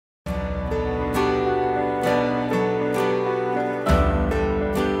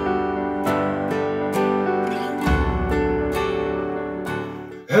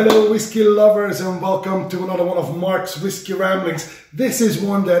Hello whiskey lovers and welcome to another one of Mark's Whiskey Ramblings. This is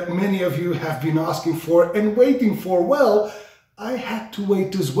one that many of you have been asking for and waiting for. Well, I had to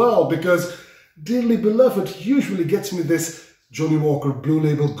wait as well because dearly beloved usually gets me this Johnnie Walker Blue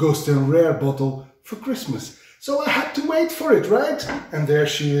Label Ghost and Rare bottle for Christmas. So I had to wait for it, right? And there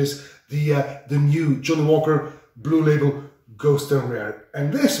she is, the new Johnnie Walker Blue Label Ghost and Rare.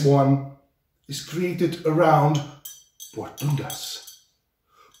 And this one is created around Port Dundas.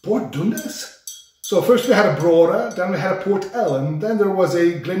 Port Dundas? So first we had a Brora, then we had a Port Ellen, then there was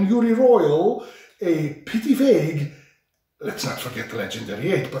a Glenkinchie Royal, a Petit Vague, let's not forget the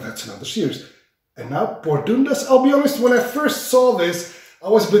Legendary 8, but that's another series. And now Port Dundas. I'll be honest, when I first saw this, I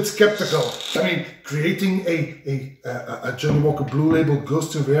was a bit skeptical. I mean, creating a Johnnie Walker Blue Label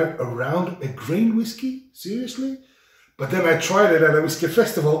Ghost and Rare around a grain whiskey? Seriously? But then I tried it at a whiskey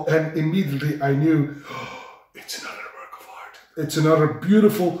festival and immediately I knew, oh, it's another work of art. It's another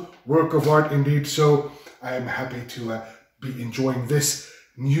beautiful work of art indeed. So I am happy to be enjoying this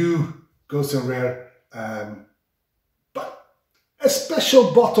new Ghost and Rare. But a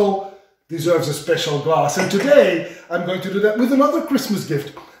special bottle deserves a special glass. And today I'm going to do that with another Christmas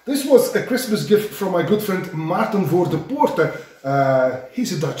gift. This was a Christmas gift from my good friend Maarten voor de Poorten.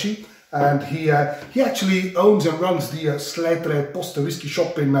 He's a Dutchie. And he actually owns and runs the Slijterij Post whiskey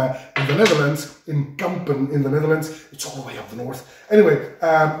shop in the Netherlands, in Kampen in the Netherlands. It's all the way up the north. Anyway,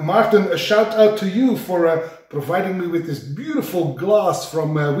 Maarten, a shout out to you for providing me with this beautiful glass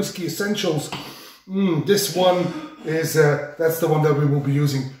from Whiskey Essentials. This one is, that's the one that we will be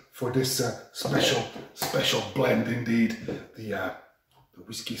using for this special blend indeed. The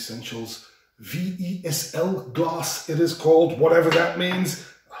Whiskey Essentials VESL glass, it is called, whatever that means.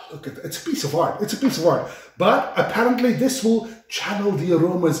 Look at that. It's a piece of art. It's a piece of art. But apparently this will channel the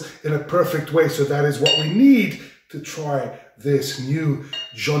aromas in a perfect way. So that is what we need to try this new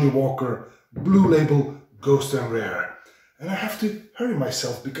Johnnie Walker Blue Label Ghost and Rare. And I have to hurry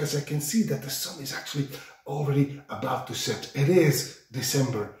myself because I can see that the sun is actually already about to set. It is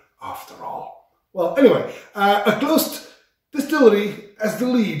December after all. Well, anyway, a closed distillery as the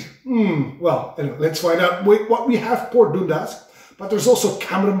lead. Well, anyway, let's find out what we have. Port Dundas. But there's also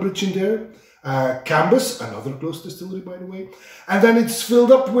Cameronbridge in there, Cambus, another close distillery by the way. And then it's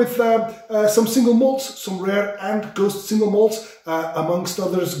filled up with some single malts, some rare and ghost single malts, amongst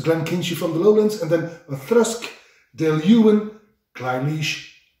others Glenkinchie from the lowlands, and then Auchroisk, Dailuaine,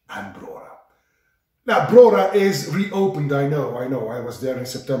 Clynelish and Brora. Now Brora is reopened, I know, I was there in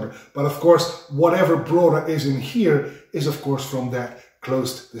September. But of course, whatever Brora is in here is of course from that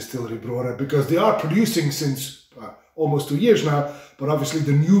closed distillery Brora, because they are producing since almost 2 years now, but obviously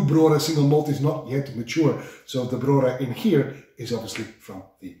the new Brora single malt is not yet mature. So the Brora in here is obviously from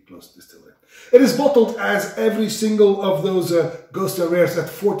the closed distillery. It is bottled as every single of those Ghost and Rares at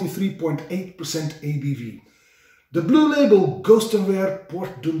 43.8% ABV. The Blue Label Ghost and Rare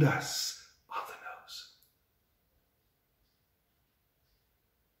Port Dundas on the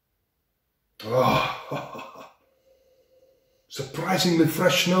nose. Oh, surprisingly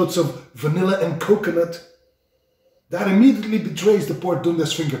fresh notes of vanilla and coconut. That immediately betrays the Port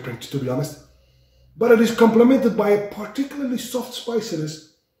Dundas fingerprint, to be honest. But it is complemented by a particularly soft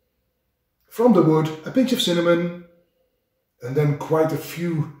spiciness from the wood, a pinch of cinnamon, and then quite a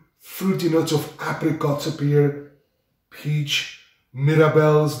few fruity notes of apricots appear, peach,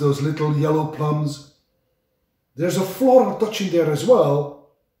 mirabelles, those little yellow plums. There's a floral touch in there as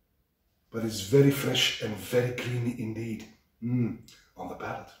well, but it's very fresh and very creamy indeed on the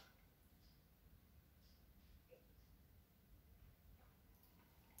palate.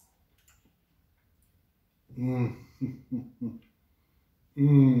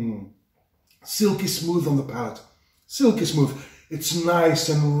 Silky smooth on the palate. Silky smooth. It's nice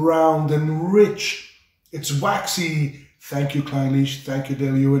and round and rich. It's waxy. Thank you, Clynelish. Thank you,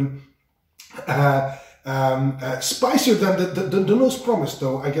 Dailuaine. Spicier than the nose promised,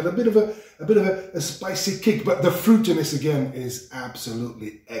 though. I get a bit of a spicy kick, but the fruitiness again is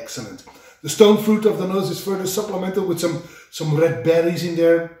absolutely excellent. The stone fruit of the nose is further supplemented with some red berries in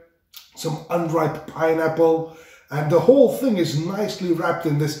there. Some unripe pineapple, and the whole thing is nicely wrapped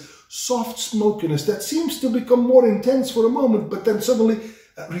in this soft smokiness that seems to become more intense for a moment, but then suddenly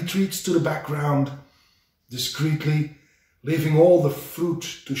retreats to the background discreetly, leaving all the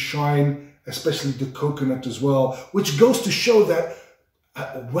fruit to shine, especially the coconut as well, which goes to show that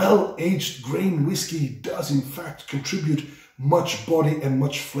a well-aged grain whiskey does in fact contribute much body and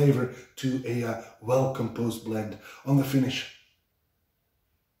much flavor to a well-composed blend. On the finish,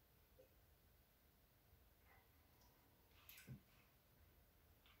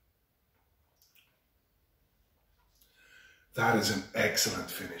 That is an excellent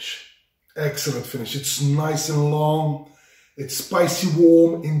finish. Excellent finish. It's nice and long. It's spicy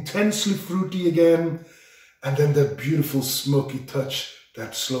warm, intensely fruity again. And then that beautiful smoky touch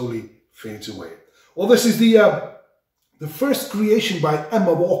that slowly fades away. Well, this is the first creation by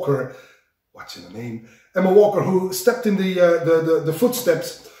Emma Walker. What's in the name? Emma Walker, who stepped in the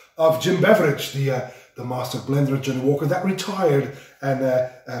footsteps of Jim Beveridge, the master blender Johnnie Walker, that retired and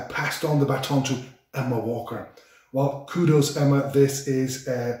passed on the baton to Emma Walker. Well, kudos, Emma. This is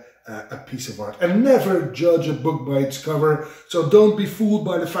a piece of art. And never judge a book by its cover. So don't be fooled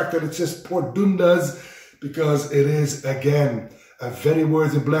by the fact that it says Port Dundas, because it is, again, a very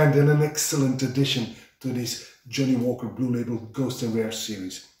worthy blend and an excellent addition to this Johnnie Walker Blue Label Ghost and Rare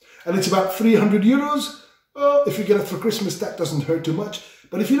series. And it's about €300. Well, if you get it for Christmas, that doesn't hurt too much.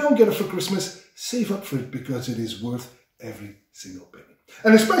 But if you don't get it for Christmas, save up for it, because it is worth every single penny.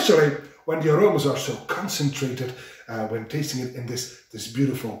 And especially when the aromas are so concentrated when tasting it in this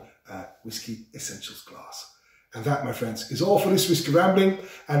beautiful Whiskey Essentials glass. And that, my friends, is all for this Whiskey Rambling.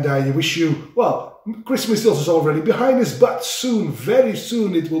 And I wish you, well, Christmas is already behind us, but soon, very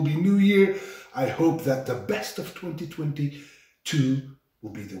soon, it will be New Year. I hope that the best of 2022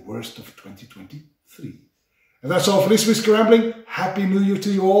 will be the worst of 2023. And that's all for this Whiskey Rambling. Happy New Year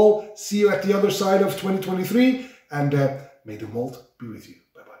to you all. See you at the other side of 2023. And may the malt be with you.